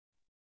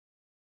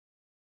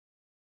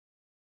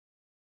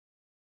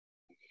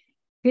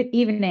Good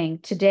evening.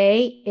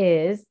 Today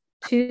is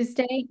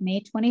Tuesday,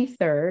 May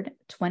 23rd,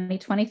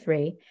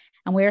 2023,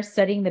 and we are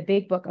studying the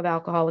Big Book of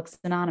Alcoholics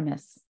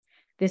Anonymous.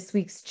 This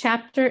week's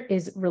chapter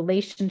is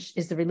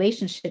the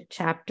relationship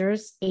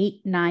chapters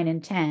 8, 9,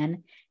 and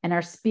 10, and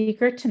our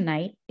speaker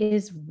tonight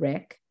is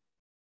Rick.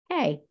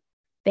 Hey,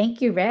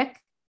 thank you, Rick.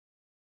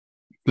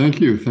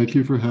 Thank you. Thank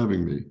you for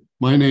having me.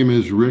 My name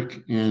is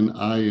Rick, and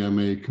I am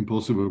a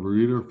compulsive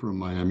overeater from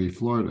Miami,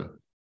 Florida.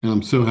 And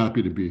I'm so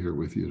happy to be here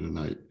with you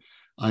tonight.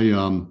 I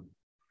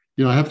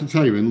have to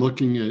tell you, in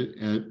looking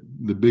at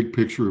the big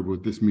picture of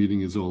what this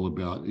meeting is all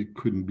about, it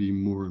couldn't be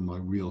more in my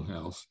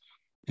wheelhouse,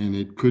 and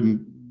it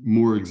couldn't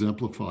more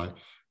exemplify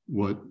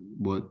what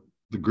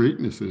the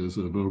greatness is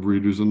of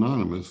Overeaters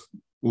Anonymous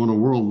on a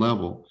world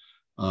level.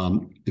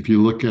 If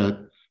you look at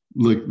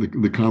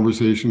the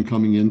conversation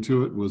coming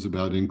into it was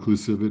about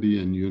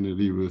inclusivity and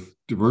unity with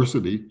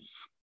diversity,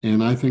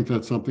 and I think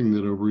that's something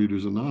that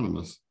Overeaters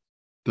Anonymous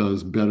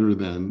does better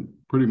than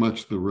pretty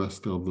much the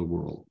rest of the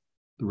world.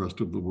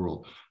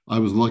 I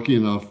was lucky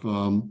enough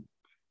a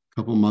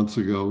couple months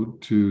ago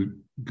to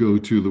go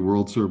to the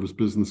World Service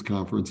Business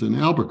Conference in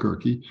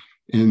Albuquerque,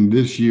 and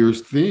this year's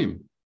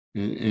theme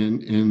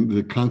and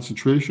the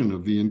concentration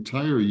of the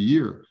entire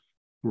year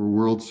for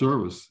World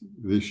Service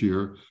this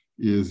year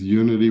is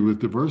unity with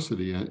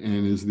diversity,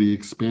 and is the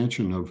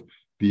expansion of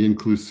the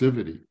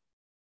inclusivity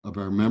of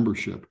our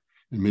membership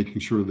and making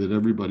sure that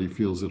everybody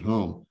feels at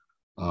home,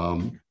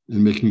 and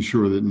making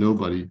sure that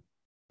nobody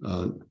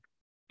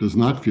does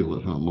not feel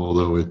at home,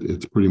 although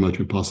it's pretty much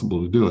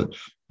impossible to do it,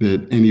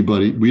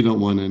 we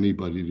don't want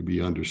anybody to be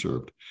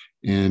underserved.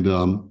 And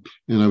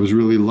I was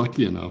really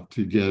lucky enough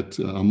to get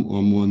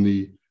on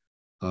the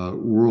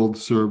World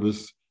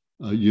Service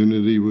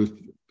Unity with,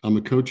 I'm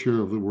a co-chair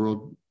of the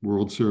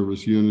World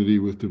Service Unity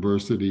with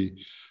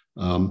Diversity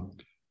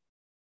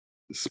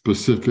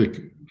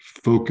specific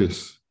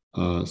focus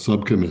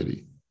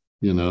subcommittee,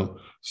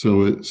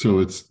 so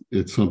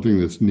it's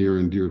something that's near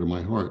and dear to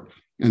my heart.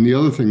 And the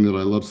other thing that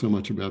I love so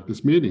much about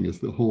this meeting is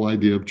the whole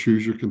idea of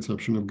choose your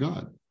conception of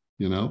God.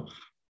 The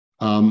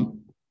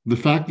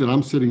fact that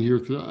I'm sitting here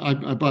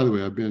today, by the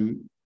way, I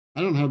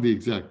don't have the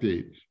exact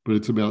date, but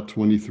it's about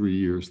 23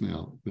 years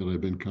now that I've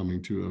been coming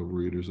to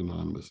Overeaters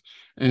Anonymous.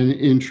 And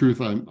in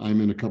truth,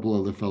 I'm in a couple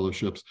other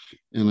fellowships,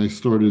 and I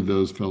started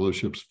those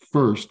fellowships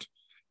first,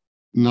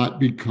 not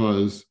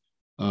because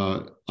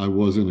I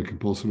wasn't a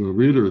compulsive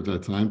overeater at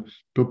that time,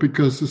 but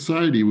because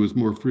society was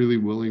more freely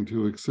willing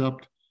to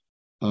accept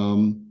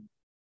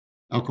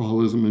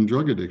alcoholism and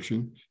drug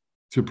addiction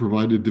to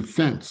provide a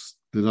defense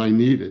that I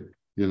needed,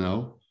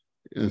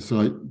 And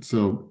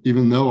so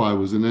even though I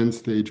was an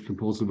end-stage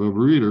compulsive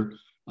overeater,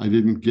 I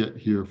didn't get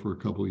here for a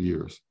couple of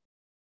years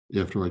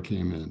after I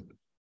came in,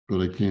 but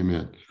I came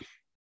in.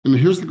 And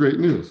here's the great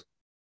news.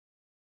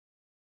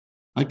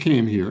 I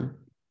came here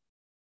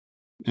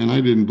and I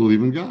didn't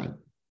believe in God.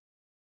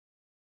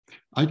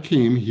 I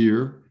came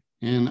here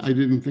and I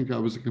didn't think I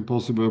was a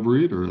compulsive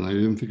overeater, and I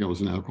didn't think I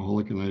was an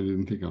alcoholic, and I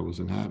didn't think I was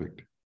an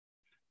addict.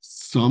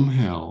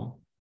 Somehow,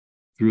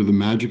 through the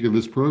magic of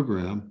this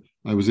program,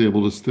 I was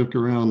able to stick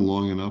around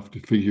long enough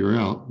to figure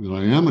out that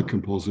I am a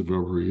compulsive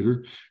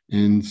overeater.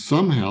 And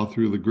somehow,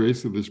 through the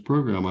grace of this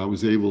program, I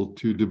was able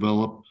to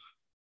develop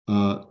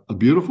a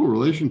beautiful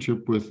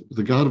relationship with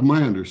the God of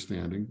my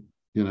understanding,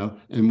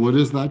 And what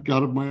is that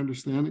God of my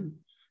understanding?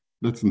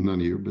 That's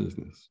none of your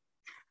business.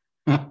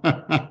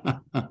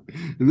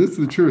 And this is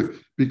the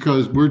truth,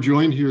 because we're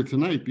joined here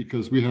tonight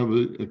because we have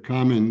a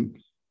common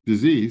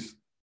disease,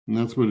 and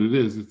that's what it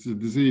is. It's a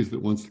disease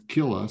that wants to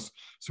kill us.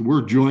 So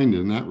we're joined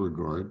in that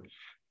regard.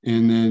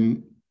 And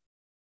then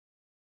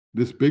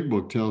this big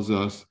book tells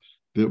us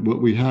that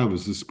what we have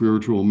is a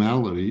spiritual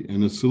malady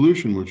and a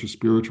solution which is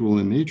spiritual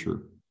in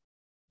nature.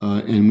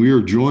 And we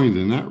are joined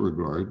in that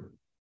regard.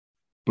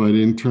 But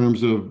in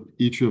terms of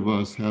each of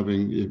us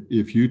having,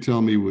 if you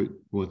tell me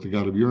what the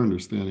God of your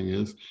understanding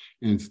is,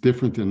 and it's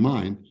different than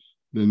mine,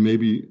 then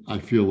maybe I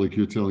feel like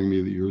you're telling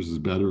me that yours is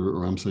better,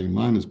 or I'm saying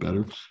mine is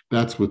better.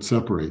 That's what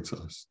separates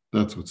us.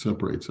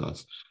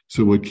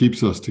 So what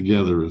keeps us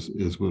together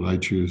is what I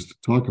choose to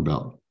talk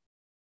about.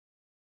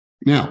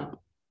 Now,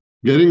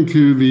 getting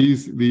to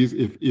these,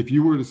 if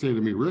you were to say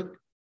to me, Rick,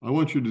 I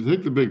want you to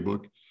take the big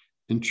book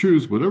and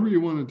choose whatever you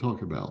want to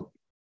talk about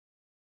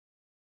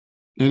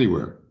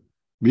anywhere,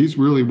 these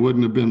really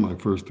wouldn't have been my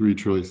first three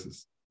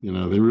choices. They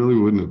really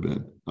wouldn't have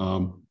been.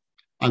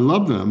 I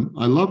love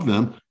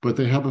them, but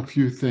they have a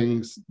few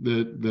things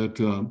that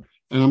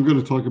and I'm going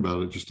to talk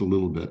about it just a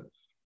little bit.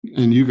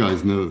 And you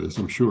guys know this,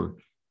 I'm sure.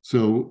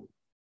 So,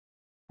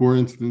 for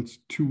instance,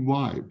 two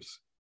wives.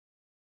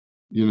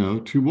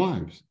 Two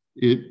wives.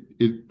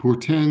 It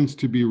portends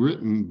to be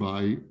written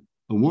by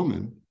a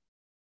woman.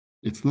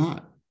 It's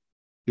not.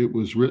 It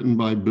was written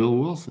by Bill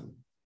Wilson.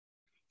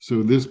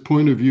 So this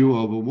point of view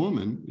of a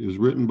woman is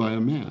written by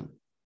a man.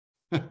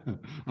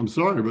 I'm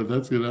sorry, but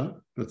that's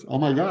oh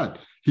my God.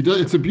 He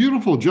does. It's a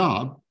beautiful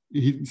job.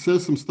 He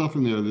says some stuff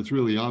in there that's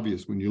really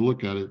obvious when you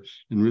look at it.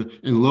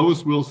 And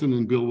Lois Wilson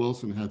and Bill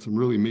Wilson had some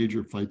really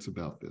major fights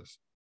about this.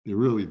 They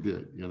really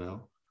did,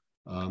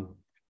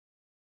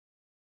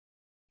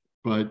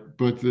 but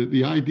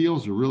the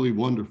ideals are really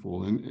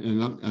wonderful,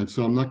 and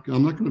so I'm not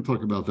going to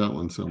talk about that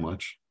one so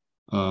much.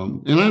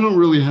 And I don't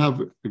really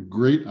have a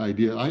great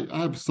idea. I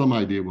have some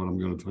idea what I'm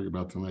going to talk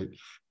about tonight,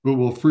 but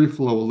we'll free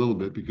flow a little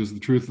bit, because the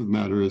truth of the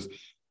matter is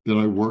that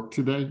I work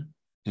today,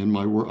 and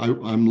my work,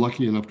 I'm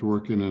lucky enough to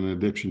work in an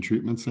addiction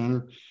treatment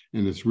center,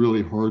 and it's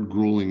really hard,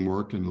 grueling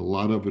work, and a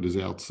lot of it is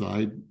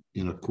outside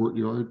in a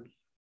courtyard,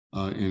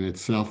 and it's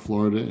South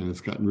Florida, and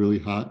it's gotten really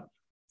hot.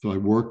 So I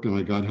worked, and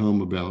I got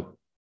home about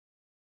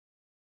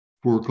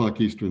 4 o'clock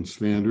Eastern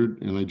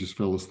Standard, and I just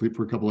fell asleep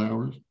for a couple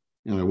hours.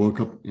 And I woke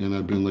up, and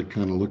I've been like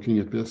kind of looking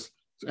at this.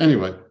 So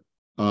anyway,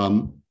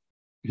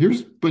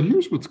 here's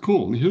what's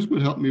cool, and here's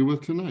what helped me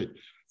with tonight.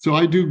 So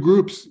I do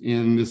groups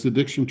in this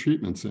addiction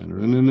treatment center,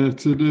 and then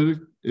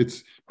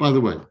it's by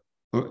the way,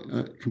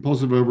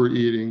 compulsive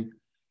overeating,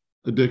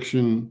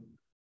 addiction,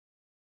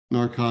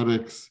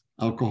 narcotics,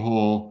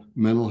 alcohol,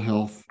 mental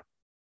health.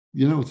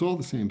 It's all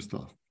the same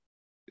stuff.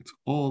 It's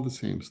all the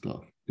same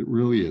stuff. It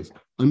really is.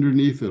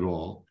 Underneath it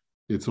all,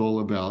 it's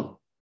all about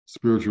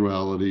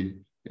spirituality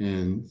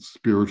and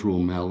spiritual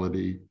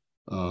malady.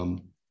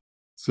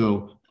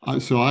 So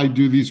I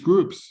do these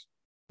groups,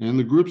 and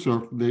the groups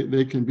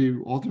they can be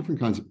all different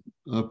kinds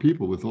of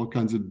people with all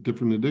kinds of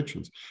different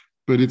addictions,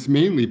 but it's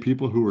mainly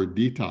people who are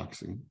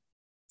detoxing.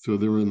 So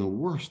they're in the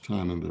worst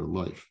time of their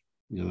life,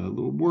 the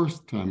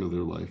worst time of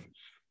their life,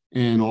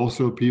 and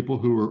also people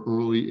who are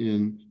early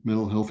in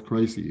mental health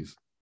crises,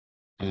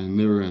 and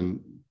they're in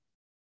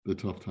the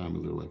tough time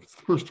of their life. It's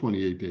the first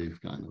 28 days,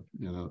 kind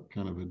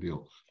of a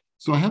deal.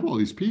 So I have all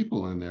these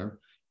people in there,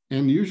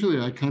 and usually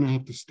I kind of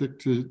have to stick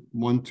to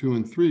 1, 2,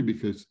 and 3,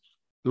 because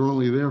they're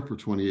only there for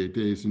 28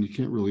 days, and you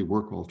can't really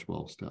work all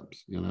 12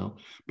 steps,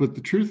 But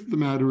the truth of the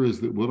matter is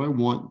that what I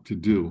want to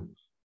do,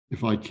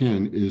 if I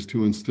can, is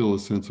to instill a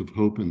sense of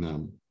hope in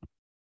them,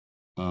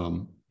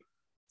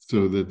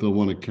 so that they'll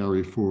want to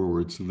carry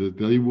forward, so that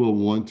they will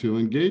want to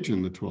engage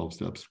in the 12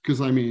 steps. Because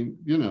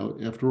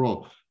after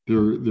all,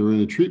 they're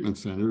in a treatment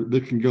center. They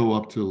can go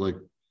up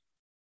to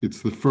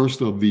it's the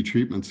first of the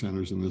treatment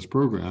centers in this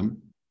program.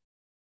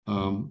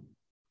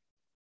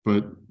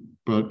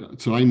 But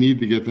so I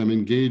need to get them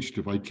engaged,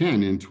 if I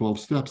can, in 12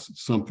 steps,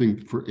 something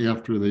for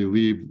after they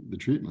leave the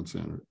treatment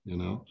center,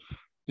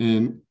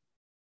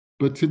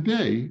 But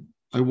today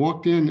I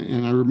walked in,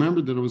 and I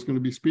remembered that I was going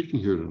to be speaking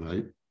here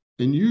tonight.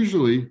 And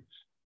usually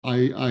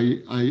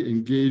I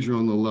engage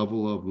on the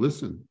level of,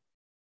 listen,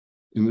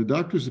 in the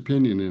doctor's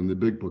opinion, in the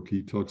big book,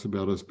 he talks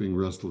about us being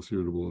restless,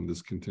 irritable, and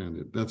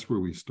discontented. That's where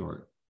we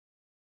start.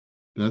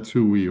 That's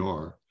who we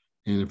are.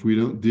 And if we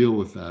don't deal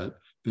with that,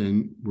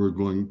 then we're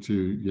going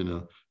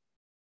to,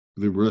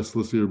 the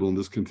restless, irritable, and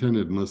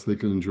discontented, unless they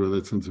can enjoy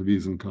that sense of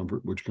ease and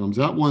comfort, which comes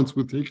at once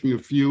with taking a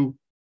few,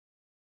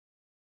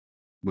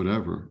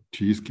 whatever,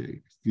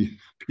 cheesecake,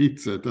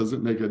 pizza, it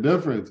doesn't make a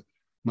difference.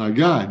 My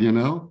God,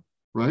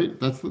 right?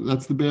 That's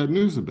the bad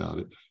news about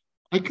it.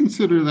 I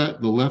consider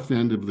that the left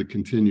end of the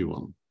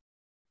continuum.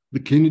 The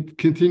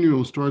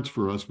continuum starts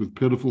for us with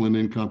pitiful and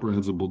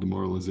incomprehensible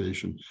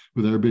demoralization,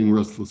 with our being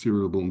restless,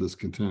 irritable, and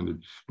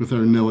discontented, with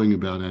our knowing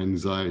about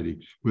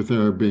anxiety, with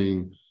our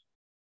being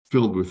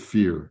filled with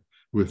fear,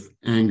 with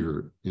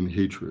anger and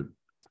hatred.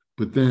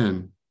 But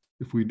then,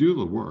 if we do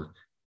the work,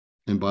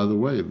 and by the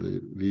way,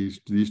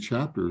 these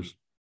chapters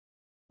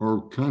are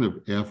kind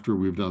of after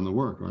we've done the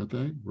work, aren't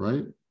they?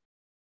 Right?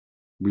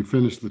 We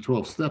finish the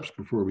 12 steps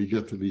before we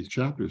get to these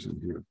chapters in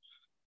here.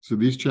 So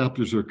these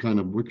chapters are kind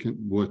of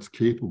what's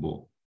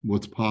capable,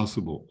 what's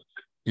possible.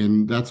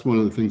 And that's one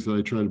of the things that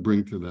I try to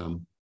bring to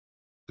them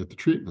at the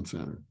treatment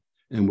center.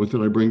 And what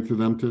did I bring to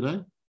them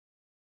today?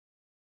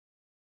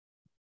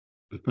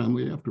 The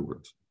family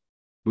afterwards.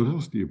 What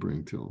else do you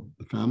bring to them?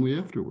 The family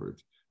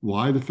afterwards.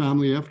 Why the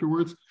family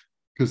afterwards?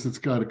 Because it's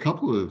got a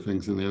couple of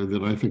things in there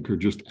that I think are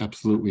just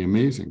absolutely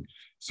amazing.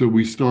 So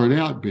we start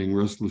out being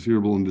restless,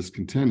 irritable, and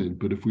discontented.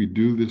 But if we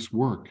do this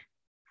work,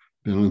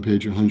 then on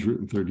page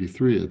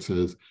 133, it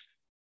says,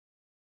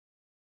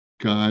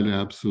 God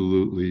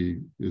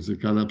absolutely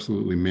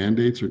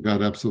mandates, or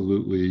God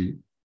absolutely,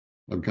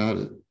 I've got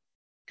it.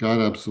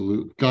 God,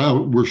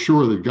 we're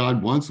sure that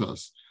God wants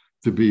us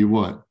to be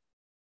what?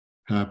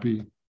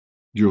 Happy,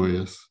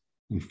 joyous,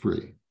 and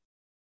free.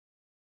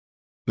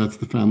 That's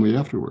the family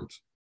afterwards.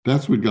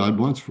 That's what God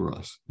wants for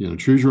us.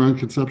 Choose your own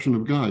conception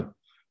of God.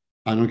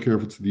 I don't care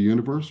if it's the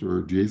universe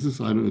or Jesus.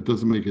 It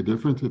doesn't make a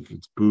difference if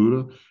it's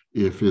Buddha,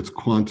 if it's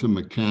quantum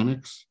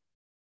mechanics,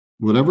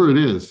 whatever it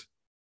is,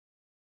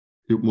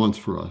 it wants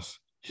for us.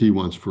 He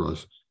wants for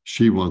us.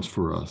 She wants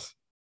for us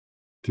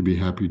to be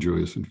happy,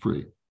 joyous, and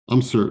free.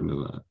 I'm certain of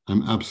that.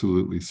 I'm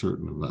absolutely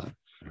certain of that.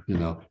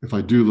 If I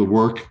do the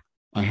work,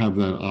 I have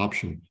that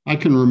option. I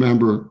can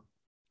remember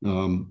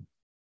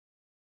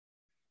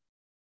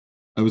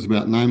I was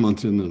about 9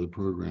 months into the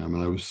program,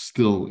 and I was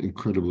still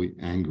incredibly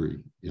angry,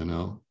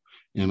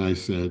 And I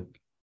said,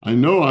 I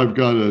know I've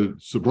got a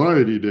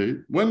sobriety date.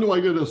 When do I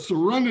get a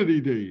serenity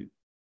date?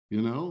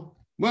 When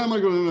am I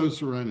going to know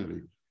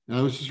serenity? And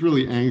I was just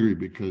really angry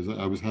because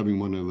I was having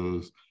one of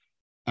those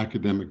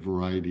academic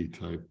variety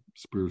type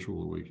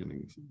spiritual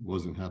awakenings. It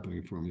wasn't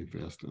happening for me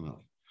fast enough.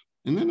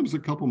 And then it was a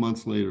couple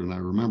months later, and I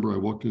remember I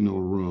walked into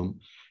a room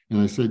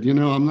and I said,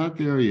 I'm not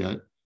there yet,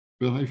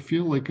 but I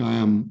feel like I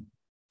am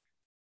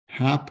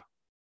hap,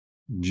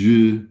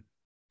 je,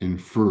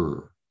 and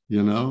fur,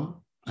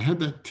 I had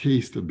that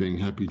taste of being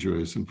happy,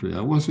 joyous, and free.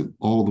 I wasn't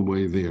all the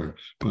way there,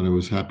 but I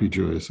was happy,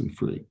 joyous, and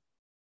free.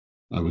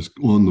 I was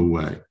on the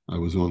way.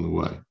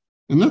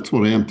 And that's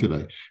what I am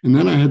today. And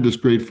then I had this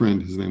great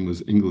friend. His name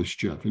was English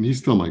Jeff, and he's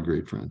still my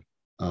great friend,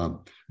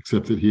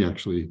 except that he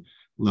actually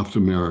left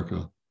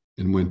America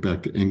and went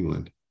back to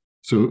England.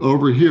 So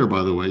over here,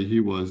 by the way,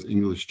 he was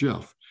English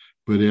Jeff.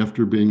 But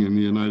after being in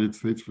the United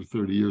States for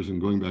 30 years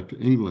and going back to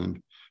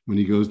England, when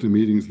he goes to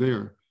meetings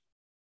there,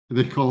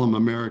 they call him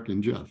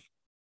American Jeff.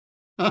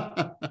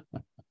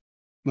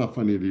 Not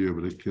funny to you,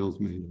 but it kills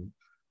me.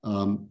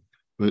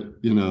 But,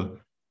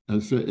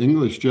 as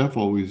English Jeff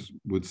always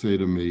would say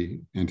to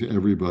me and to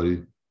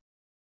everybody,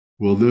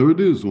 well, there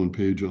it is on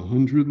page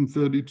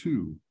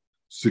 132,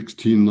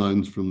 16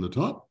 lines from the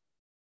top,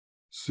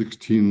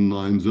 16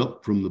 lines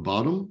up from the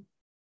bottom,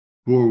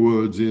 4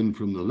 words in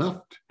from the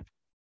left,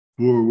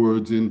 4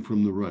 words in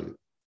from the right.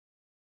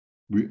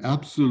 We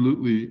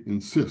absolutely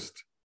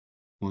insist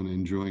on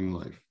enjoying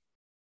life.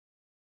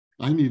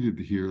 I needed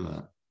to hear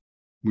that.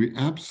 We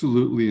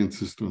absolutely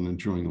insist on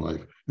enjoying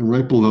life. And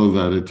right below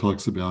that, it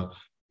talks about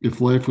if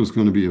life was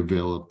going to be a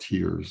vale of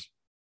tears,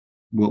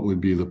 what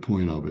would be the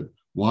point of it?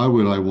 Why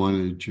would I want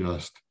to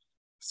just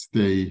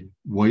stay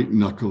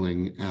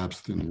white-knuckling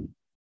abstinent?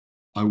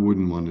 I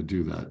wouldn't want to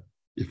do that.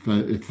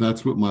 If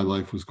that's what my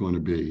life was going to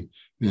be,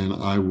 then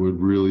I would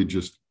really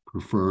just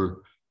prefer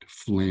to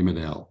flame it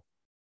out.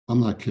 I'm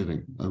not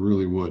kidding. I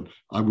really would.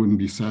 I wouldn't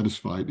be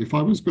satisfied. If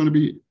I was going to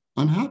be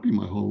unhappy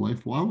my whole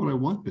life, why would I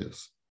want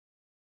this?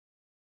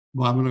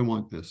 Why would I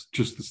want this?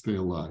 Just to stay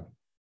alive,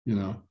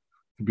 to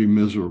be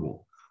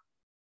miserable.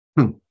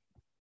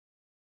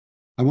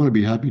 I want to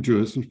be happy,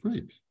 joyous, and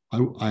free.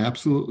 I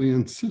absolutely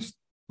insist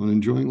on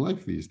enjoying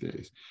life these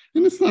days.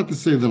 And it's not to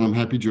say that I'm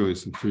happy,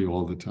 joyous, and free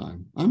all the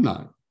time. I'm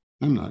not.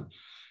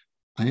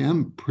 I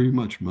am pretty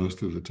much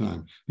most of the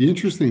time. The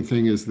interesting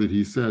thing is that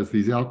he says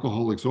these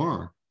alcoholics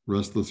are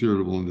restless,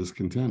 irritable, and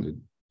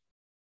discontented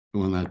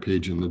on that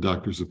page in the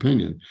doctor's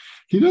opinion.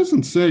 He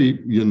doesn't say,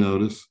 you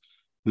notice,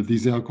 that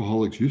these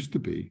alcoholics used to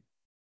be,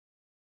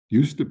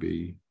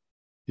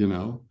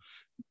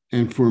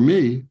 and for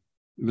me,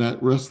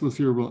 that restless,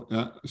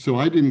 irritable, so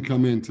I didn't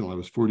come in until I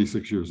was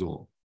 46 years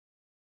old.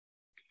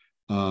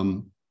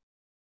 And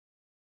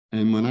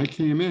when I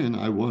came in,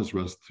 I was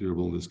restless,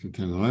 irritable, and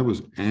discontented. I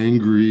was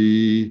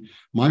angry.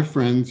 My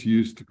friends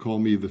used to call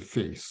me the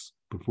face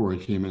before I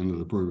came into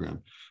the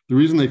program. The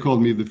reason they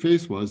called me the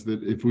face was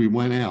that if we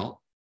went out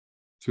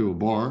to a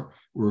bar,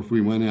 or if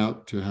we went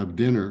out to have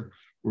dinner,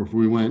 or if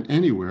we went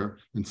anywhere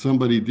and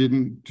somebody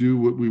didn't do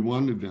what we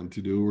wanted them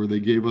to do, or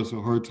they gave us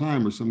a hard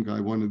time, or some guy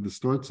wanted to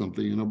start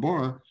something in a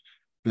bar,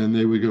 then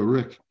they would go,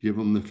 Rick, give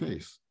them the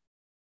face.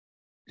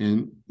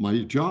 And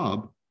my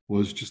job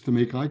was just to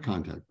make eye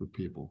contact with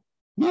people,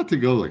 not to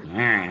go like,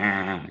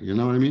 you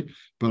know what I mean?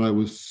 But I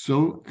was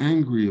so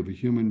angry of a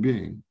human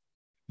being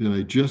that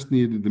I just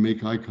needed to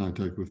make eye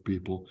contact with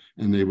people,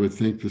 and they would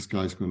think this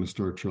guy's going to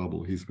start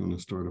trouble. He's going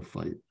to start a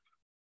fight.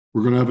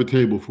 We're going to have a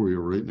table for you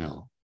right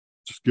now.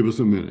 Just give us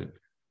a minute.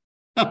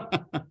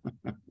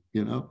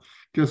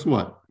 Guess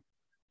what?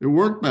 It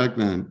worked back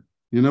then.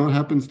 You know what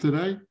happens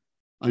today?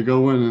 I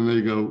go in and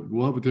they go,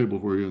 we'll have a table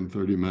for you in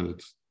 30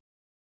 minutes.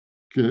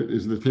 Okay,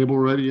 is the table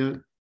ready yet?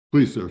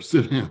 Please, sir,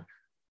 sit down.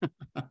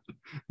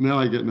 Now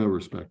I get no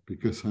respect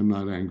because I'm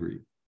not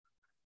angry.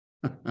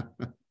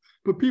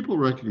 But people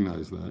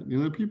recognize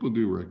that. People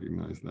do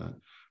recognize that.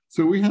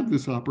 So we have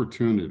this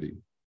opportunity,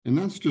 and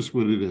that's just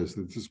what it is.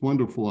 It's this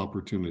wonderful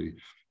opportunity.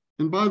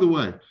 And by the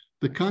way,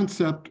 the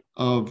concept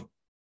of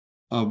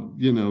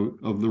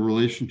the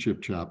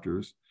relationship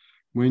chapters,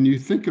 when you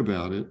think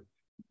about it,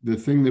 the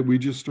thing that we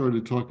just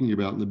started talking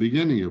about in the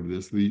beginning of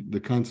this,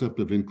 the concept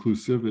of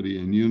inclusivity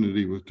and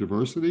unity with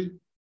diversity,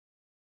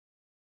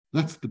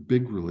 that's the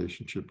big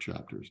relationship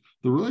chapters.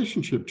 The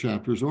relationship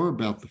chapters are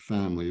about the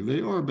family. They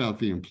are about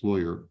the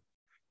employer.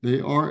 They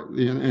are,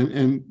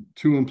 and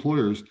to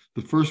employers,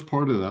 the first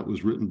part of that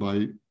was written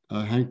by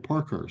Hank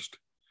Parkhurst.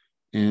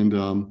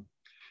 And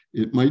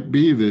it might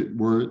be that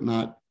were it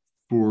not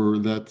for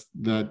that,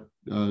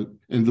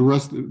 and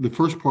the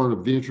first part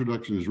of the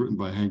introduction is written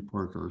by Hank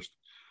Parkhurst,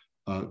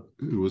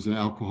 who was an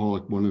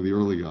alcoholic, one of the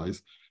early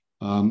guys.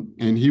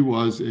 And he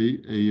was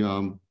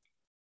a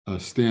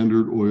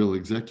Standard Oil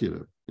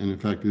executive. And in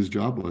fact, his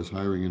job was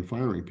hiring and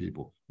firing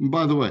people. And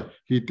by the way,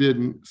 he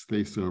didn't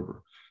stay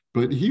sober,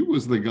 but he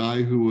was the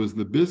guy who was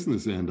the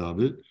business end of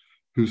it,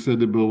 who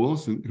said to Bill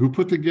Wilson, who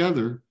put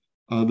together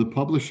the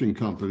publishing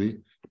company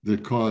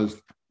that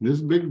caused this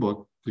big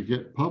book to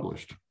get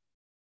published.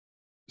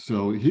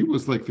 So he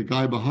was like the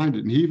guy behind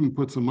it, and he even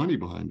put some money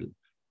behind it.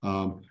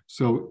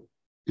 So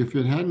if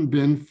it hadn't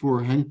been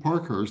for Hank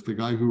Parkhurst, the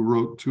guy who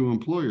wrote To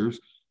Employers,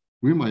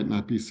 we might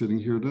not be sitting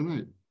here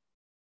tonight.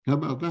 How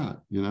about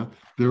that?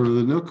 There are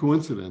no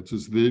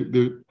coincidences.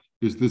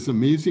 There's this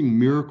amazing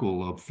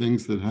miracle of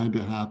things that had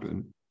to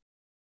happen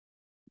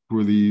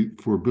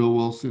for Bill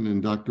Wilson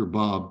and Dr.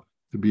 Bob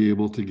to be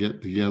able to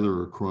get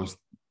together across,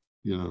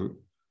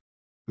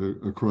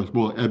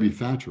 Ebby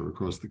Thatcher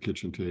across the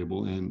kitchen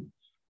table. And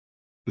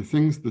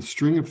the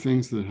string of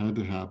things that had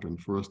to happen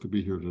for us to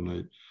be here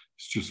tonight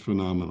is just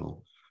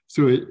phenomenal.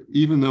 So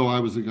even though I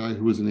was a guy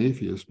who was an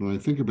atheist, when I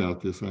think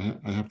about this,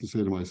 I have to say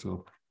to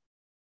myself,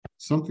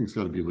 something's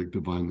got to be like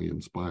divinely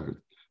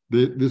inspired.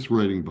 This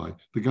writing by,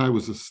 the guy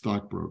was a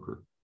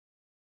stockbroker.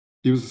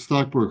 He was a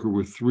stockbroker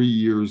with 3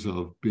 years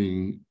of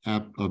being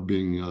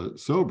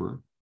sober,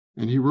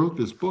 and he wrote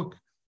this book.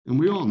 And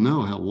we all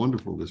know how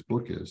wonderful this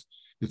book is.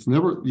 It's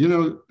never,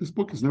 this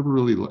book has never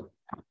really.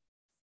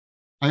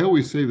 I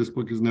always say this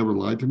book has never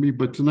lied to me,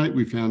 but tonight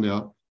we found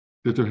out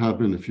that there have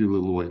been a few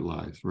little white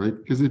lies, right?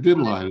 Because it did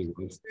lie to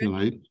us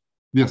tonight.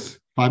 Yes,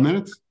 5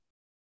 minutes.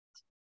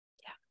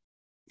 Yeah.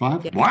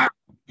 5. Yeah. Wow.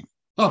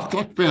 Oh,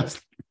 talk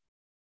fast.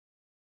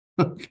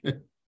 Okay.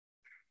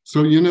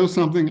 So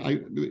something,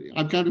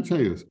 I've got to tell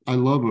you this. I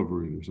love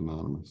Overeaters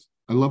Anonymous.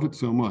 I love it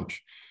so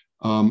much.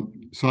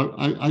 So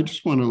I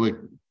just want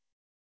to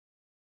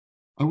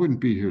I wouldn't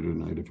be here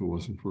tonight if it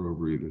wasn't for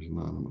Overeaters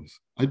Anonymous.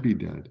 I'd be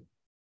dead.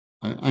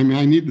 I mean,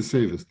 I need to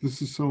say this.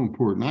 This is so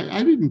important.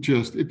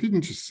 It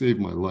didn't just save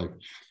my life.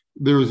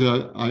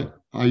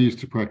 I used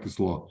to practice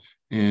law,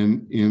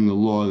 and in the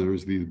law, there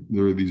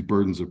are these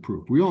burdens of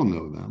proof. We all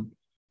know them.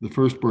 The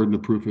first burden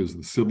of proof is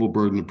the civil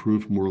burden of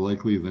proof, more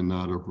likely than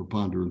not, or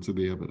preponderance of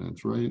the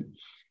evidence, right?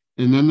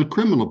 And then the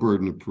criminal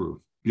burden of proof,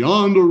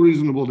 beyond a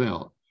reasonable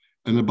doubt,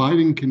 an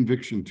abiding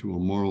conviction to a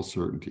moral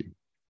certainty.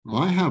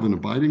 Well, I have an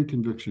abiding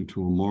conviction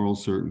to a moral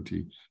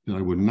certainty that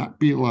I would not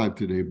be alive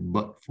today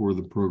but for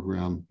the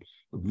program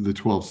of the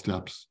 12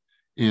 steps.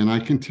 And I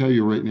can tell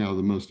you right now,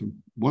 the most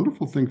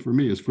wonderful thing for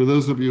me is for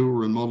those of you who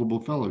are in multiple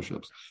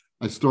fellowships.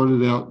 I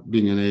started out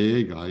being an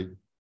AA guy,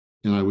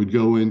 and I would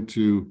go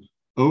into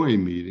OA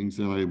meetings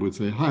and I would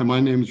say, "Hi,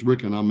 my name is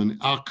Rick, and I'm a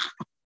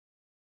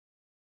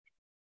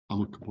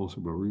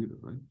compulsive overeater,"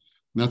 right? And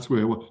that's the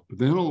way I was. But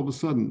then all of a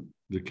sudden,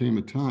 there came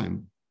a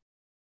time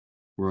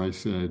where I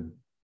said,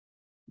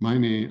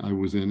 I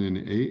was in an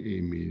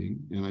AA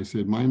meeting, and I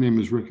said, "My name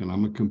is Rick, and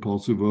I'm a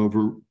compulsive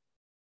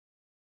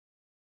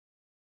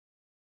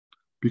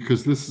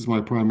because this is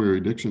my primary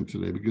addiction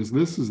today, because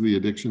this is the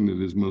addiction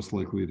that is most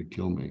likely to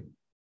kill me.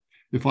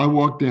 If I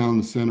walk down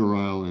the center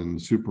aisle in the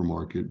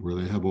supermarket where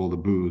they have all the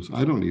booze,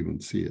 I don't even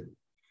see it.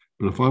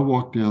 But if I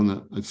walk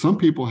down some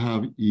people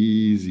have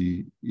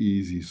easy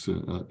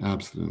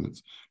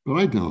abstinence, but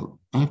I don't.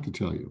 I have to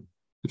tell you,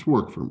 it's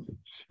worked for me.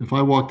 If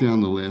I walk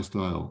down the last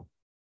aisle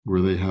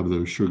where they have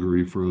those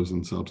sugary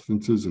frozen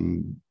substances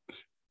and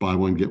buy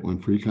one, get one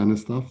free kind of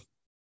stuff,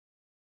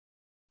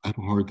 I have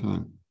a hard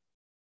time.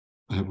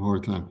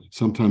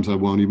 Sometimes I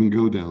won't even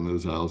go down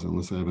those aisles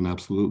unless I have an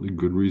absolutely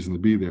good reason to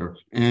be there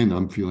and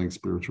I'm feeling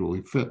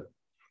spiritually fit.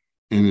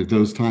 And at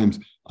those times,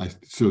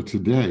 so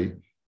today,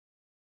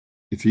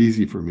 it's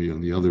easy for me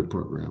on the other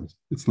programs.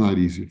 It's not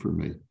easy for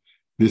me.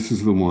 This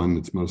is the one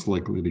that's most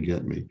likely to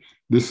get me.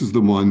 This is the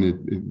one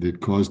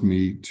that caused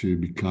me to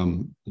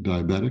become a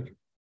diabetic,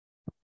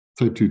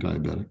 type 2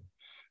 diabetic.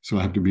 So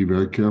I have to be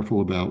very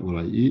careful about what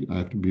I eat. I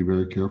have to be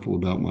very careful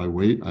about my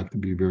weight. I have to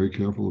be very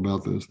careful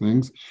about those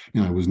things.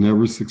 And I was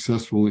never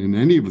successful in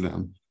any of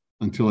them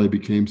until I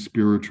became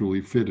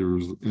spiritually fit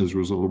as a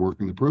result of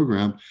working the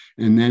program.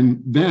 And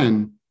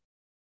then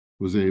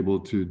was able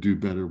to do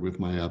better with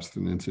my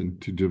abstinence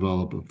and to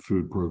develop a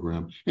food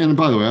program. And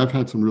by the way, I've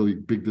had some really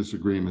big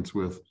disagreements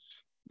with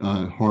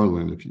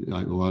Harlan. A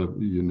lot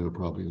of you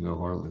probably know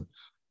Harlan.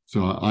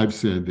 So I've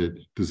said that,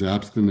 does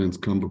abstinence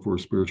come before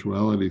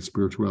spirituality?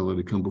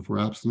 Spirituality come before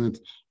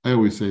abstinence? I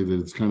always say that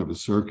it's kind of a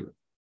circuit.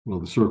 Well,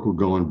 the circle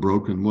going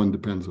broken, one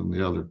depends on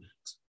the other.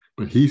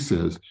 But he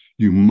says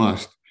you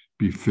must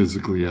be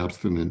physically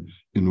abstinent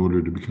in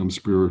order to become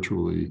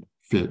spiritually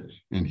fit.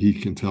 And he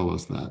can tell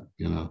us that,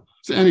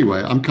 So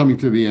anyway, I'm coming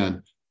to the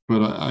end,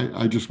 but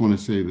I just want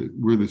to say that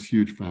we're this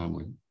huge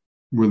family.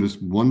 We're this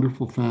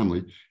wonderful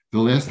family. The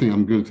last thing,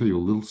 I'm going to tell you a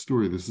little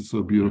story. This is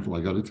so beautiful. I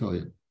got to tell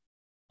you.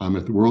 I'm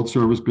at the World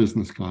Service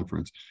Business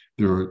Conference.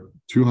 There are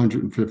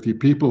 250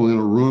 people in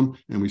a room,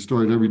 and we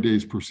start every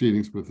day's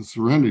proceedings with a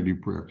serenity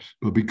prayer.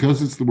 But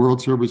because it's the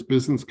World Service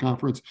Business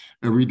Conference,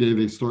 every day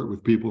they start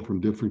with people from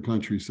different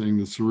countries saying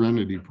the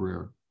serenity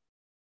prayer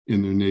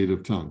in their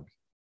native tongue.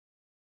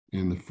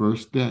 And the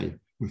first day,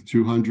 with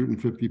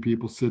 250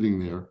 people sitting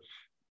there,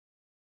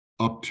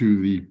 up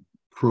to the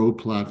pro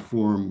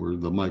platform where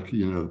the mic,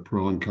 the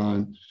pro and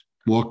con,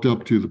 walked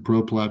up to the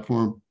pro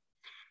platform,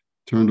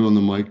 turned on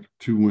the mic,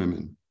 2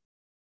 women.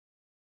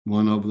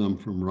 One of them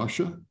from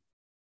Russia,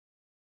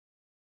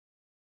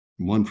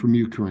 one from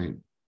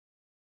Ukraine,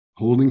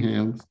 holding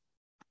hands,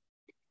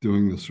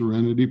 doing the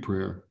serenity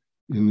prayer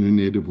in their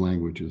native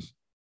languages.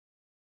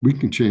 We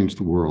can change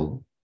the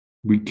world.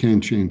 We can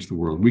change the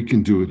world. We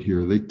can do it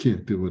here. They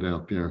can't do it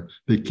out there.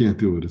 They can't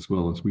do it as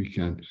well as we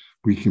can.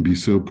 We can be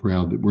so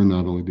proud that we're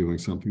not only doing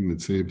something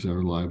that saves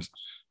our lives,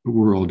 but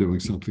we're all doing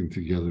something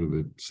together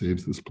that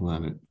saves this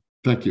planet.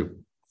 Thank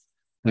you.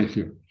 Thank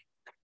you.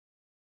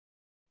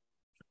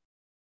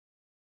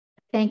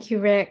 Thank you,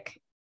 Rick.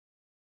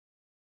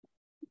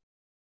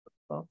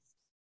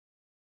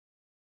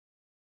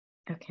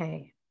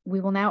 Okay, we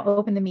will now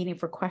open the meeting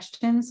for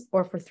questions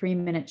or for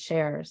 3-minute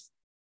shares.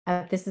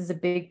 This is a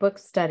big book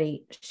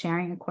study.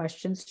 Sharing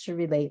questions should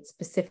relate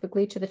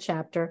specifically to the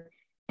chapter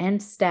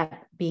and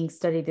step being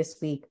studied this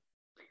week.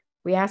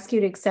 We ask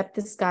you to accept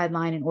this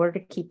guideline in order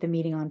to keep the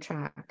meeting on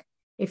track.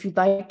 If you'd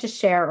like to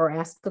share or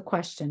ask a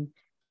question,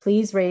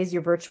 please raise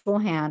your virtual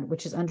hand,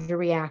 which is under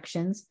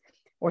reactions,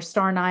 or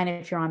 *9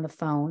 if you're on the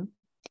phone,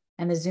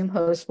 and the Zoom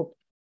host will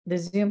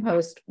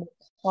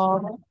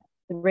call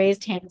the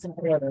raised hands in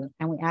order,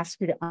 and we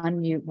ask you to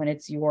unmute when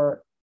it's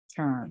your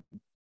turn.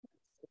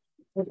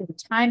 With the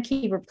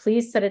timekeeper,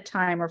 please set a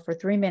timer for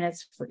 3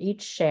 minutes for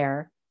each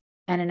share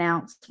and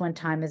announce when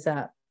time is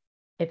up.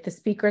 If the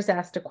speaker is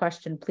asked a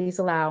question, please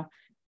allow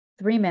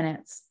 3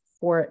 minutes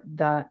for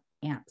the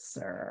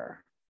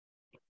answer.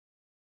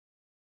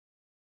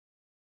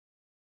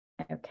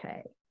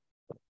 Okay.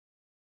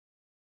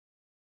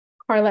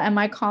 Carla, am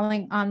I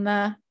calling on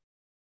the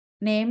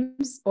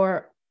names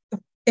or?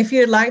 If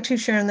you'd like to,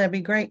 Sharon, that'd be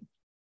great.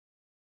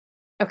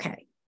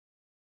 Okay,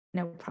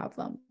 no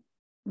problem.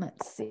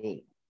 Let's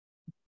see.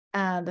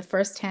 The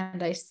first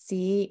hand I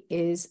see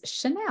is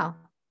Chanel.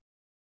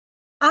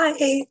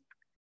 Hi,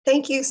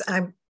 thank you.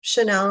 I'm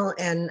Chanel,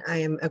 and I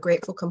am a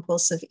grateful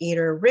compulsive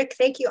eater. Rick,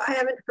 thank you. I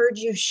haven't heard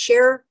you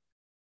share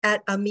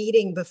at a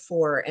meeting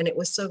before, and it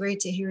was so great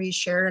to hear you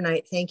share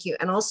tonight. Thank you.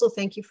 And also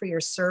thank you for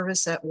your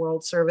service at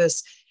World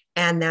Service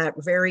and that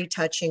very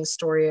touching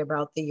story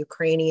about the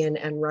Ukrainian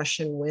and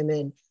Russian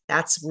women.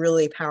 That's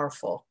really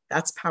powerful.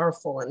 That's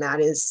powerful. And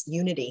that is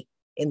unity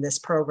in this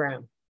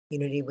program,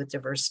 unity with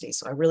diversity.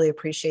 So I really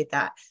appreciate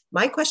that.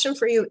 My question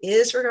for you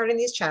is regarding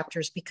these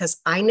chapters, because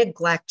I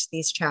neglect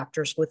these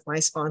chapters with my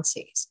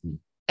sponsees,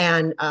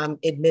 and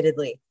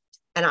admittedly.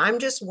 And I'm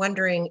just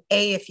wondering,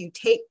 A, if you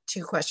take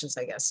 2 questions,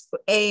 I guess.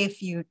 A,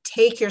 if you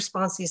take your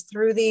sponsees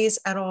through these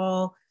at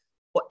all,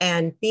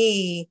 and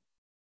B,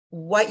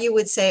 what you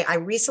would say. I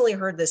recently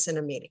heard this in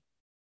a meeting.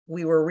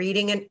 We were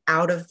reading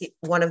out of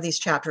one of these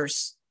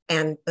chapters,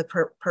 and the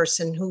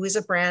person who is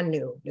a brand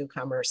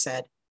newcomer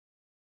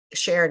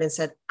shared and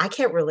said, I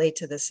can't relate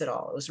to this at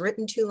all. It was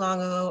written too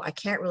long ago. I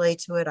can't relate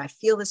to it. I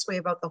feel this way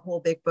about the whole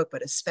big book,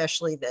 but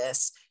especially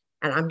this.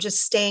 And I'm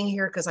just staying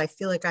here because I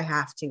feel like I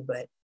have to,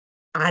 but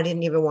I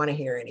didn't even want to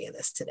hear any of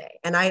this today.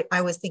 And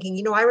I was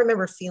thinking, I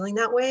remember feeling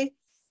that way,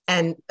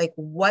 and like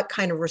what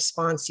kind of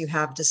response you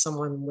have to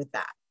someone with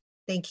that.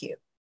 Thank you.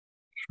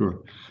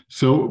 Sure.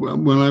 So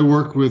when I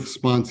work with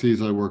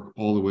sponsees, I work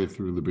all the way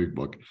through the big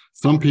book.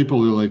 Some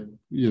people are like,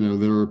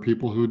 there are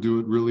people who do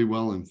it really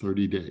well in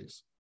 30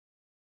 days.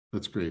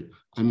 That's great.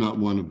 I'm not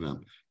one of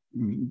them.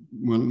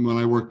 When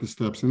I work the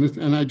steps,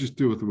 and I just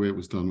do it the way it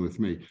was done with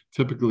me.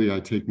 Typically,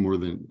 I take a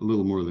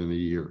little more than a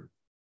year,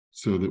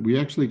 so that we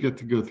actually get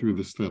to go through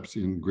the steps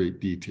in great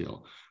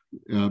detail.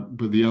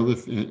 But the other,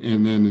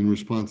 and then in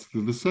response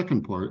to the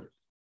second part,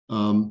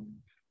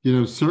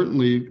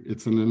 certainly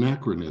it's an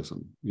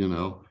anachronism.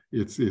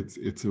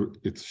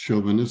 It's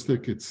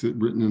chauvinistic. It's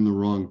written in the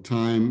wrong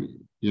time.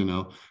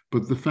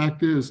 But the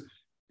fact is,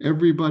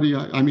 everybody.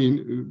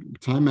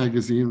 Time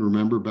Magazine,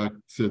 remember back,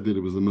 said that it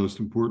was the most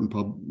important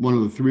one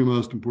of the 3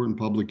 most important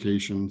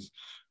publications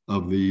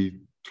of the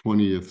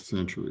 20th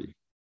century,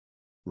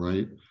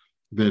 right?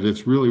 That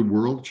it's really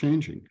world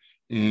changing.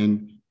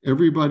 And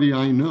everybody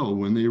I know,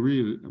 when they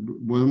read it,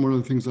 one of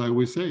the things I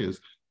always say is,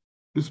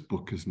 this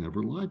book has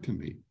never lied to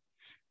me.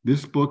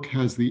 This book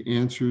has the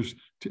answers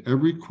to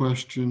every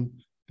question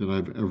that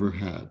I've ever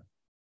had.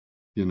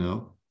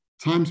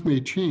 Times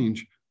may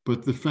change,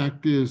 but the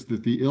fact is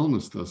that the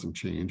illness doesn't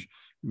change.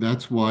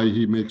 That's why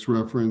he makes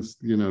reference,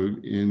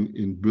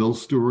 in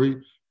Bill's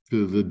story,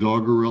 to the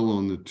doggerel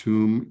on the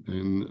tomb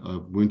in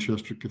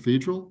Winchester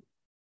Cathedral.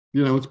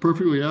 It's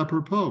perfectly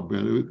apropos,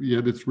 but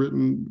yet it's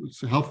written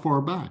how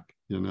far back,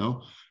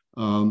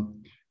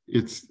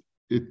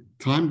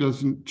 time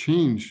doesn't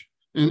change.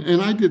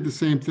 And I did the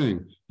same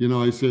thing.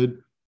 I said,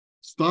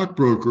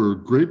 stockbroker,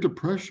 Great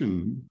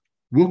Depression,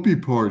 whoopee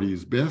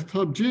parties,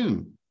 bathtub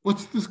gin.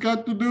 What's this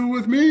got to do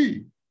with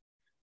me?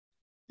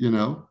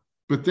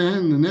 But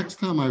then the next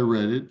time I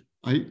read it,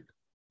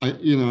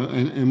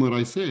 and what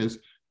I say is,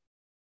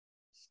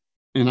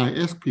 and I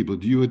ask people,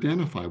 do you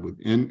identify with?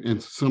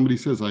 And somebody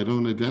says, I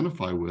don't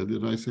identify with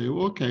it. I say,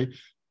 well, okay,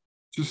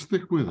 just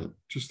stick with it.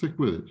 Just stick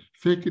with it.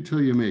 Fake it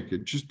till you make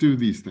it. Just do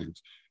these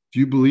things. Do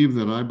you believe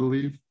that I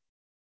believe?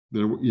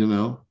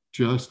 That,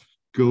 just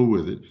go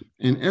with it.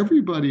 And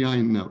everybody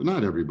I know,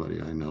 not everybody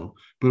I know,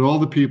 but all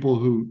the people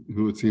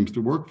who it seems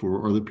to work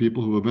for are the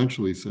people who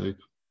eventually say,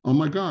 oh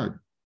my God,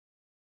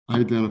 I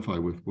identify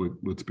with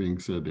what's being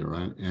said there,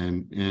 right?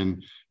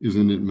 And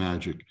isn't it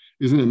magic?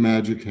 Isn't it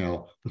magic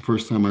how the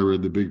first time I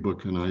read the big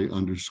book and I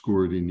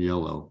underscored in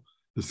yellow,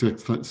 the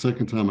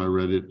second time I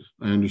read it,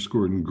 I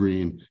underscored in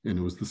green, and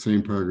it was the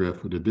same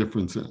paragraph with a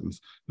different sentence.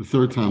 The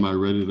third time I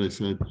read it, I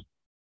said,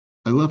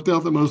 I left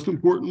out the most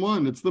important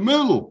one. It's the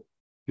middle,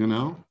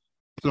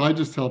 So I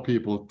just tell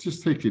people,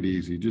 just take it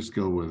easy, just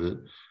go with it.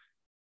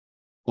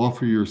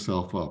 Offer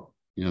yourself up,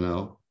 you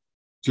know.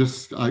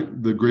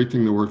 The great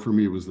thing that worked for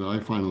me was that I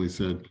finally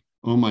said,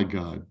 oh my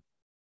God,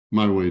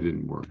 my way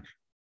didn't work.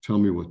 Tell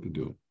me what to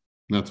do.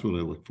 And that's what I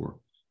look for.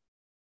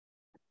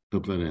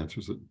 Hope that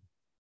answers it.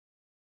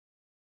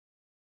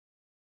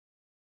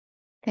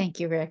 Thank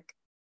you, Rick.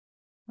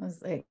 That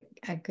was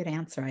a good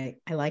answer.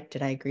 I liked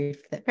it. I agreed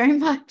with it very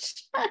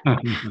much.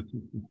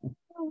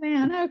 Oh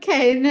man.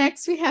 Okay.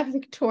 Next we have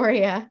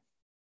Victoria.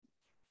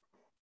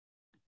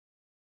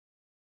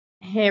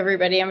 Hey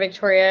everybody, I'm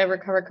Victoria,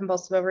 recovered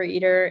compulsive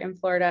overeater in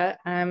Florida.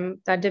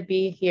 I'm glad to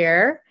be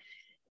here.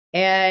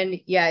 And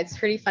yeah, it's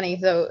pretty funny.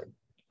 So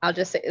I'll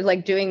just say,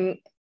 like,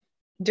 doing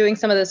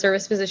some of the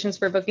service positions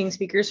for booking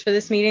speakers for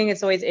this meeting,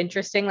 it's always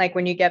interesting. Like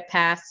when you get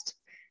past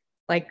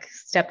like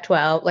step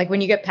 12, like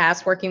when you get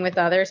past working with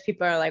others,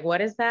 people are like,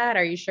 what is that?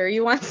 Are you sure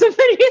you want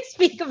somebody to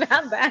speak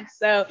about that?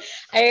 So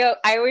I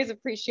always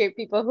appreciate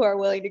people who are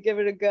willing to give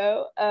it a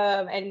go.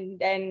 And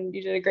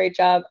you did a great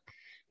job.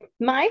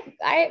 My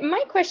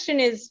question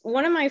is,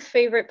 one of my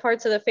favorite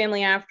parts of the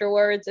family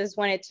afterwards is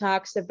when it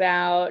talks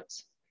about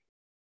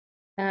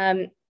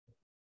my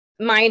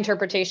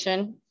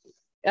interpretation,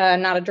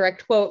 not a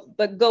direct quote,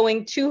 but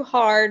going too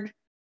hard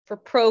for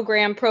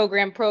program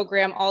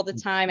all the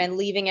time and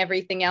leaving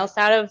everything else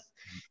out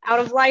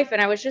of life.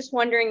 And I was just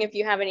wondering if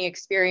you have any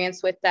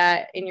experience with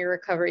that in your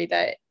recovery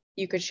that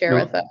you could share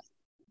with us.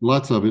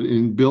 Lots of it.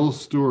 In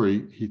Bill's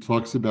story, he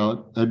talks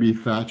about Abby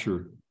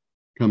Thatcher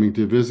coming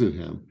to visit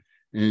him.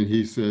 And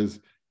he says,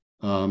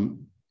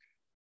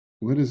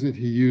 what is it?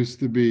 He used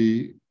to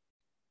be,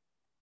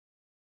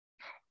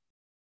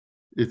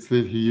 it's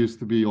that he used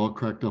to be all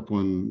cracked up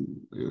on,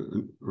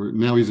 or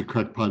now he's a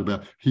crackpot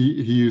about,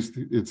 he's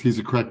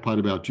a crackpot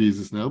about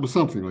Jesus now. It was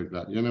something like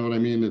that. You know what I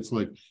mean? It's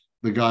like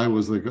the guy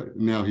was like,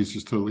 now he's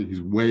just totally, he's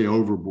way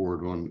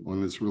overboard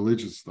on this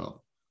religious stuff.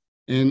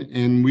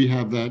 And we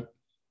have that,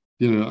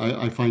 you know,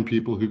 I find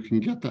people who can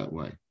get that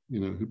way. You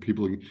know, who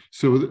people,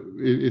 so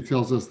it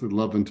tells us that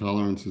love and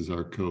tolerance is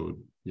our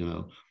code, you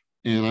know.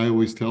 And I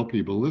always tell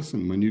people,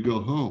 listen, when you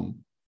go home,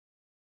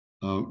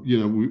 you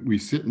know, we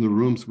sit in the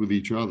rooms with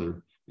each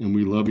other and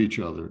we love each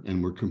other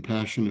and we're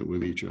compassionate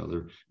with each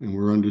other and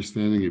we're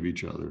understanding of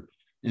each other.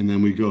 And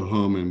then we go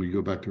home and we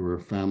go back to our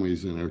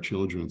families and our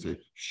children and say,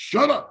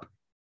 shut up.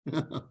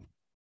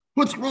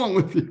 What's wrong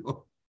with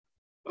you?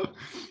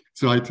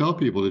 So I tell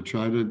people to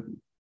try to,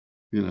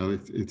 you know,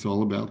 it's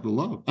all about the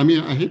love. I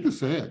mean, I hate to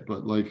say it,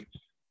 but like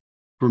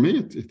for me,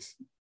 it's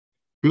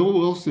Bill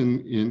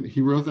Wilson. He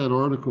wrote that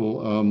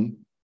article,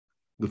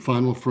 "The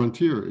Final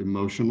Frontier: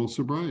 Emotional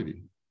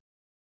Sobriety,"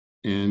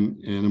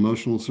 and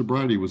emotional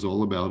sobriety was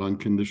all about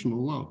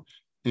unconditional love,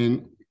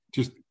 and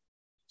just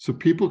so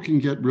people can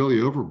get really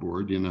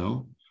overboard, you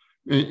know,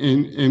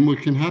 and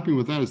what can happen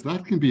with that is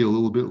that can be a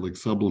little bit like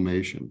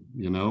sublimation,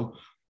 you know.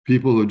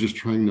 People are just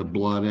trying to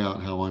blot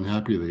out how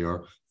unhappy they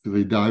are. So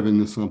they dive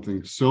into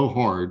something so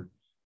hard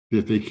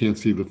that they can't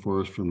see the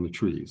forest from the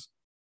trees.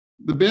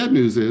 The bad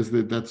news is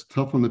that that's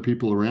tough on the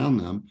people around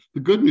them. The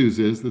good news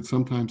is that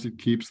sometimes it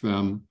keeps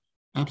them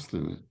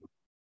abstinent,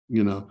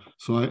 you know.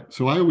 So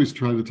I always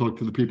try to talk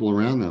to the people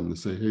around them to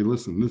say, hey,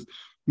 listen, this,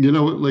 you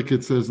know, like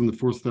it says in the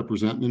 4-step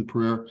resentment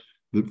prayer,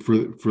 that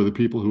for the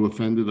people who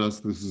offended us,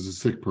 this is a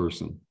sick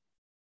person.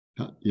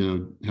 You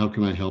know, how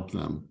can I help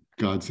them?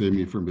 God save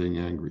me from being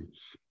angry.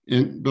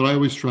 But I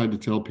always try to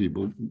tell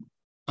people,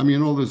 I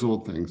mean, all those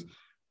old things,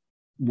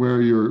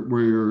 wear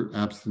your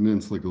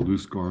abstinence like a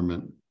loose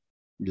garment,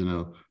 you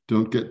know,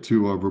 don't get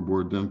too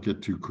overboard, don't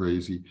get too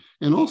crazy.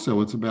 And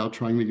also it's about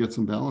trying to get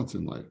some balance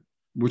in life,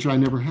 which I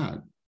never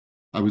had.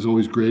 I was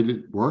always great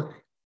at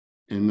work,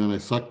 and then I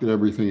sucked at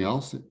everything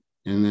else.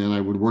 And then I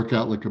would work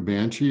out like a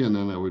banshee, and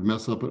then I would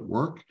mess up at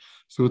work.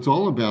 So it's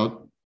all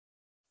about,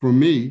 for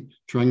me,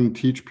 trying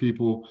to teach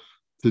people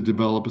to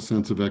develop a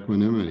sense of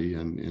equanimity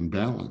and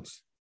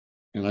balance.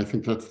 And I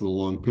think that's the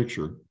long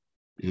picture,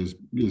 is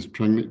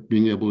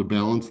being able to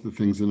balance the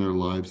things in our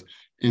lives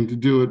and to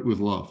do it with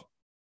love,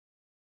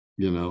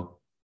 you know,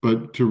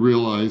 but to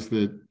realize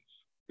that,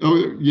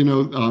 you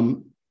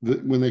know,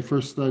 when they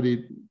first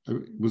studied,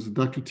 was it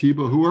Dr.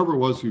 Tebow, whoever it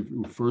was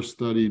who first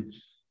studied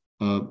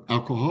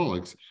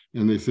alcoholics,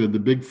 and they said the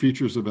big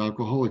features of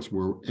alcoholics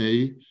were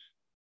A,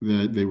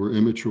 that they were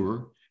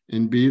immature,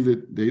 and B,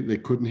 that they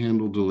couldn't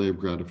handle delay of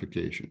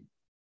gratification.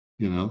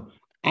 You know,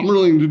 I'm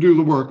willing to do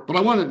the work, but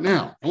I want it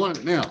now. I want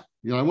it now.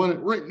 You know, I want it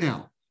right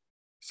now.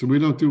 So we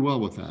don't do well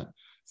with that.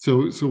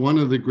 So one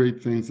of the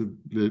great things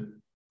that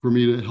for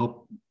me to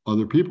help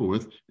other people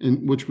with,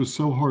 and which was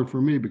so hard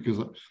for me because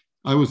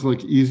I was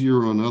like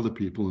easier on other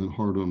people and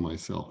hard on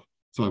myself.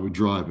 So I would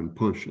drive and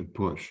push and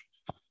push.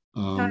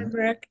 Time,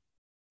 Rick.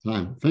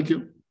 Time. Thank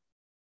you.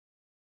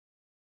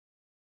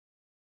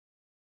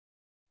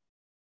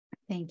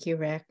 Thank you,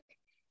 Rick.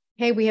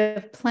 Hey, we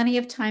have plenty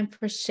of time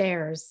for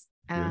shares.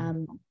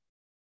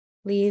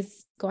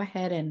 Please go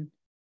ahead and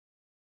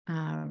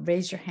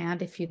raise your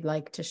hand if you'd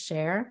like to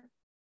share.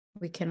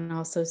 We can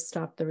also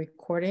stop the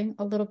recording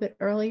a little bit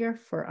earlier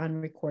for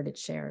unrecorded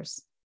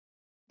shares.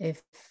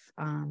 if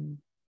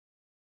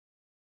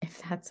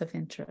that's of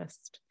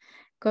interest.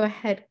 Go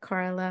ahead,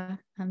 Carla,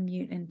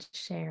 unmute and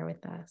share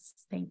with us.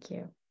 Thank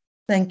you.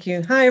 Thank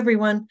you. Hi,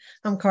 everyone.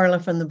 I'm Carla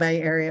from the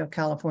Bay Area of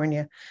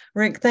California.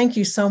 Rick, thank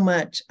you so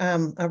much. I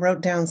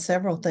wrote down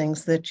several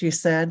things that you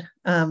said.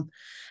 And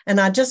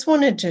I just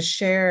wanted to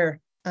share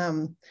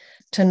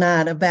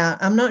tonight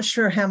about, I'm not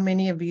sure how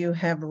many of you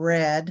have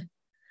read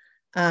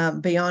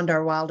Beyond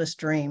Our Wildest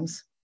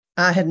Dreams.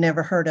 I had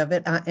never heard of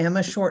it. I am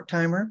a short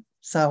timer,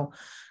 so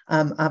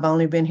I've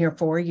only been here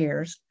 4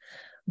 years.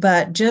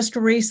 But just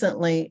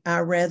recently, I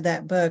read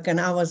that book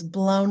and I was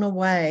blown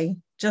away,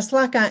 just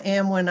like I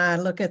am when I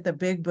look at the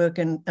big book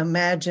and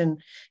imagine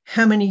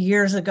how many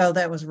years ago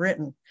that was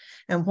written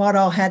and what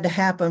all had to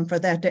happen for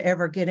that to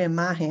ever get in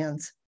my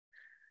hands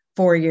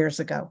 4 years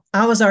ago.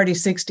 I was already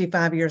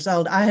 65 years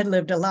old. I had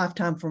lived a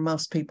lifetime for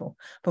most people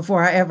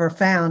before I ever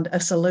found a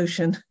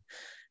solution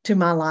to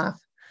my life.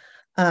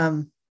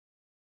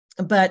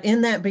 But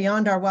in that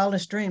Beyond Our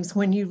Wildest Dreams,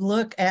 when you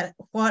look at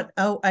what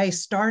OA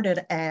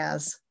started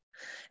as,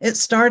 it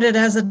started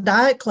as a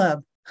diet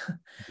club.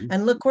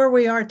 And look where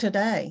we are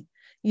today.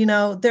 You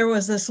know, there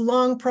was this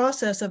long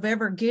process of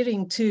ever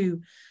getting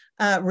to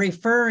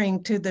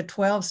referring to the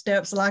 12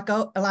 steps like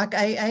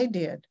AA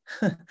did.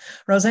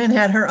 Roseanne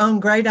had her own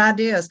great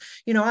ideas.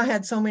 You know, I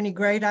had so many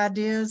great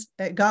ideas.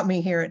 It got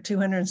me here at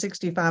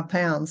 265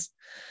 pounds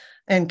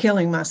and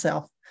killing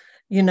myself.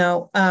 You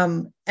know,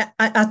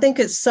 I think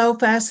it's so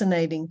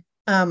fascinating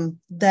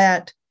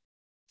that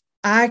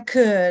I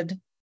could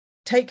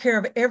take care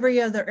of every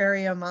other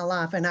area of my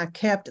life, and I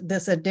kept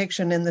this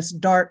addiction in this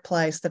dark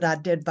place that I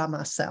did by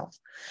myself,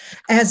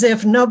 as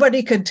if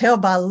nobody could tell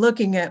by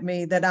looking at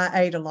me that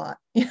I ate a lot.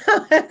 You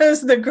know, it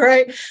was the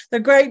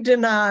great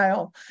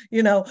denial.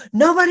 You know,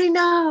 nobody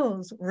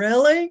knows.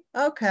 Really?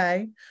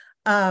 Okay.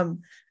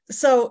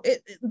 So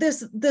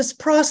this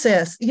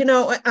process, you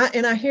know,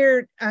 I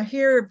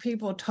hear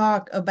people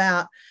talk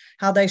about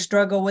how they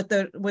struggle with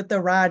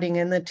the writing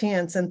and the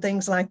tense and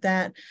things like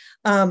that.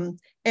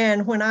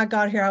 And when I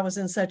got here, I was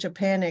in such a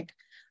panic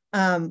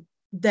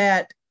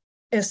that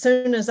as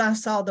soon as I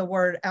saw the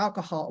word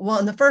alcohol, well,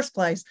 in the first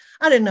place,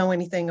 I didn't know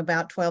anything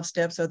about 12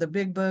 steps or the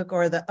big book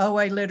or the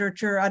OA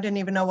literature. I didn't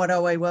even know what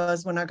OA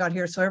was when I got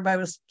here. So everybody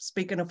was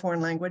speaking a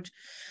foreign language.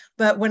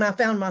 But when I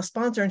found my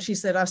sponsor and she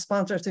said, I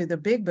sponsor through the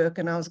big book,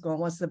 and I was going,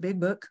 what's the big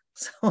book?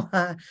 So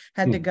I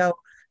had to go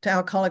to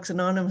Alcoholics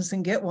Anonymous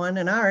and get one.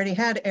 And I already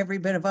had every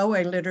bit of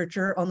OA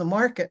literature on the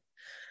market.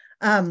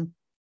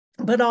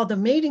 But all the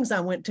meetings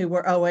I went to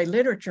were OA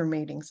literature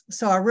meetings.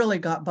 So I really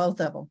got both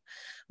of them.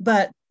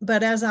 But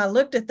as I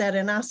looked at that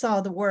and I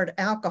saw the word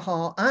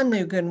alcohol, I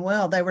knew good and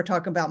well they were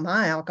talking about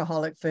my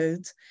alcoholic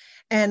foods.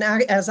 And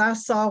as I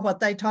saw what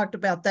they talked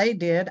about they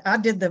did, I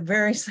did the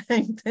very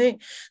same thing.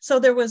 So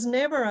there was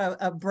never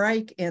a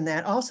break in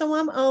that. Also,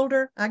 I'm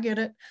older. I get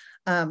it.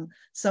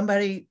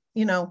 Somebody,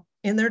 you know,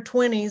 in their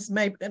 20s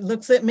maybe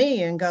looks at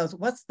me and goes,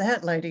 what's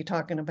that lady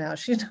talking about?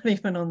 She's not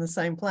even on the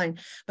same plane.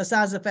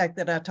 Besides the fact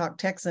that I talk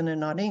Texan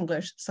and not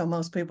English, so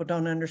most people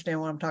don't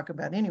understand what I'm talking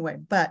about anyway.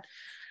 But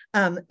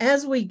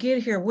as we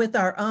get here with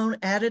our own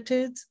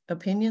attitudes,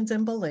 opinions,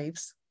 and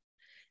beliefs,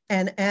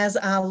 and as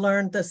I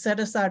learned the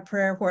set-aside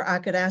prayer where I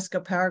could ask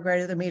a power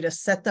greater than me to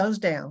set those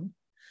down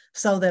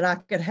so that I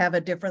could have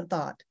a different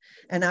thought.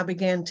 And I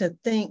began to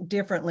think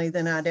differently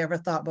than I'd ever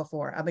thought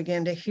before. I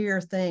began to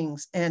hear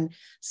things and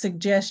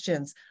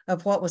suggestions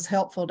of what was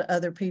helpful to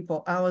other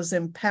people. I was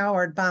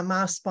empowered by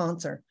my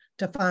sponsor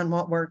to find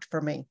what worked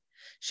for me.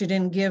 She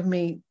didn't give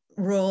me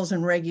rules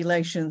and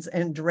regulations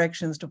and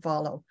directions to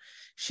follow.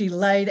 She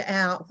laid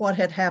out what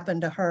had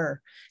happened to her,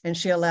 and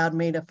she allowed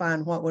me to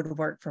find what would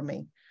work for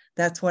me.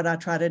 That's what I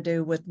try to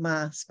do with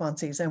my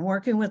sponsees. And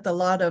working with a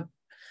lot of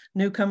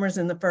newcomers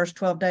in the first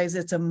 12 days,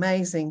 it's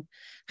amazing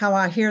how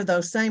I hear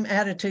those same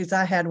attitudes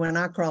I had when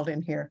I crawled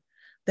in here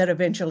that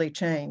eventually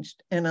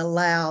changed and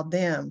allowed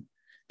them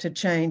to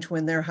change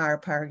when their higher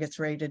power gets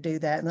ready to do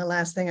that. And the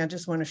last thing I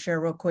just want to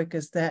share real quick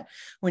is that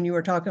when you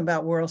were talking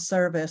about world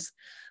service,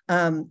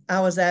 I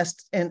was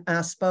asked and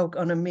I spoke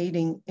on a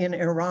meeting in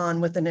Iran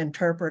with an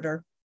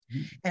interpreter.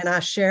 And I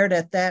shared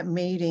at that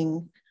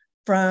meeting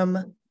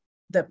from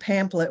the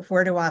pamphlet,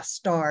 Where Do I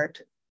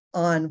Start,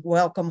 on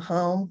Welcome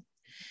Home.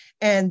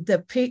 And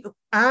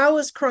I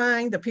was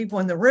crying, the people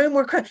in the room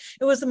were crying.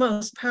 It was the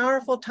most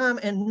powerful time.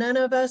 And none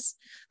of us,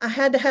 I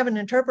had to have an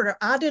interpreter.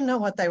 I didn't know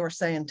what they were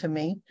saying to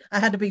me. I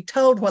had to be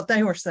told what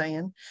they were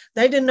saying.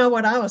 They didn't know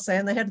what I was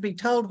saying. They had to be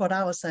told what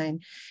I was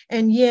saying.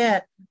 And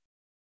yet,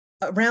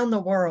 around the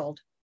world,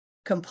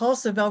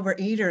 compulsive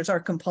overeaters are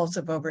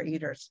compulsive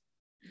overeaters.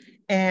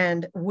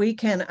 And we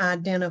can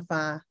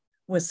identify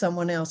with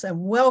someone else and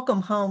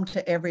welcome home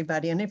to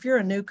everybody. And if you're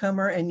a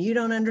newcomer and you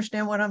don't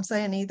understand what I'm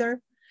saying either,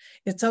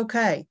 it's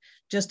okay.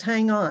 Just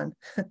hang on.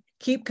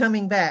 Keep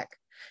coming back.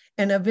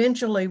 And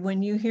eventually,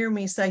 when you hear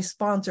me say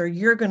sponsor,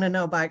 you're going to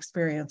know by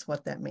experience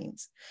what that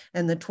means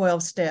and the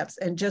 12 steps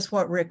and just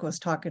what Rick was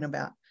talking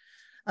about.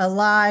 A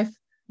life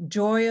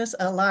joyous,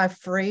 a life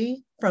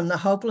free from the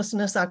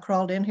hopelessness I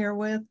crawled in here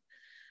with.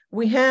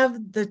 We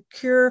have the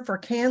cure for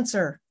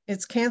cancer.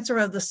 It's cancer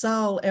of the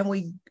soul, and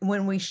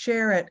when we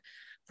share it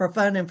for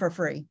fun and for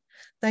free.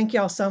 Thank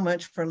y'all so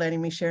much for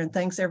letting me share, and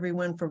thanks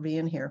everyone for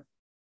being here.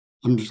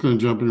 I'm just going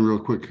to jump in real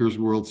quick. Here's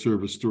World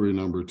Service story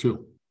number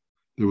 2.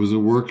 There was a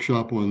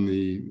workshop on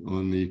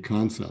the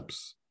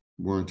concepts,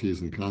 warranties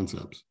and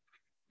concepts,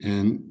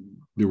 and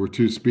there were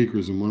 2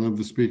 speakers, and one of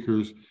the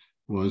speakers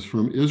was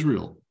from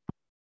Israel.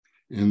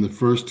 And the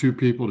first 2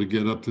 people to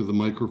get up to the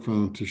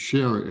microphone to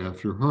share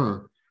after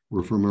her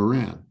were from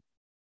Iran.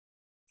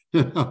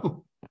 You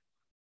know,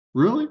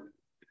 really?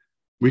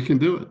 We can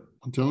do it.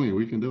 I'm telling you,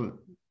 we can do it.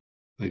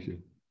 Thank you.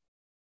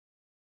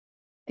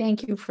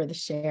 Thank you for the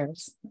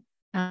shares.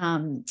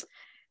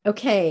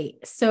 Okay,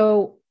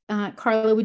 so Carla,